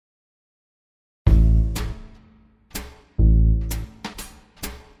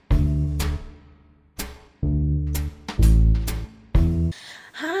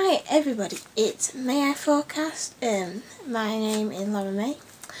everybody, it's MAEIFORECAST. My name is Laura May,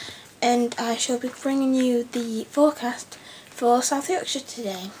 and I shall be bringing you the forecast for South Yorkshire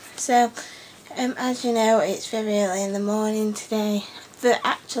today. So, as you know, it's very early in the morning today, but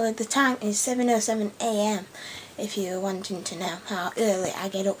actually the time is 7:07 AM, if you're wanting to know how early I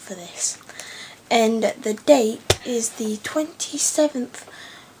get up for this. And the date is the 27th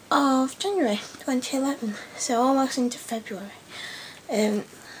of January 2011, so almost into February.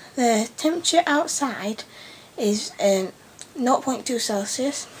 The temperature outside is 0.2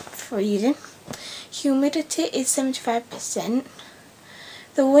 Celsius, freezing. Humidity is 75%.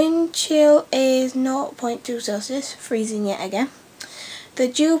 The wind chill is 0.2 Celsius, freezing yet again. The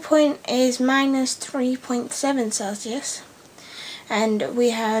dew point is minus 3.7 Celsius. And we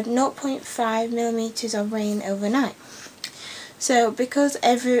had 0.5 millimeters of rain overnight. So because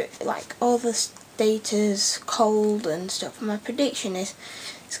all the data is cold and stuff, my prediction is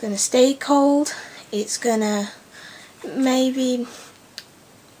it's going to stay cold. It's going to there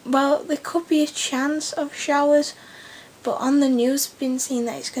could be a chance of showers, but on the news I've been seeing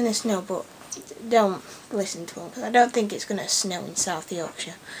that it's going to snow, but don't listen to them because I don't think it's going to snow in South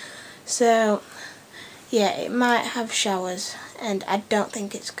Yorkshire. So yeah, it might have showers, and I don't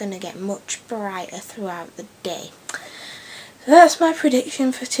think it's going to get much brighter throughout the day. So that's my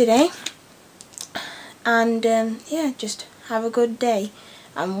prediction for today. And yeah, just have a good day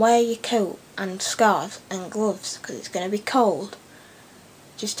and wear your coat and scarves and gloves because it's going to be cold.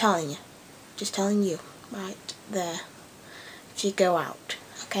 Just telling you right there if you go out.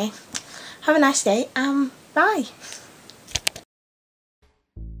 Okay, have a nice day and bye.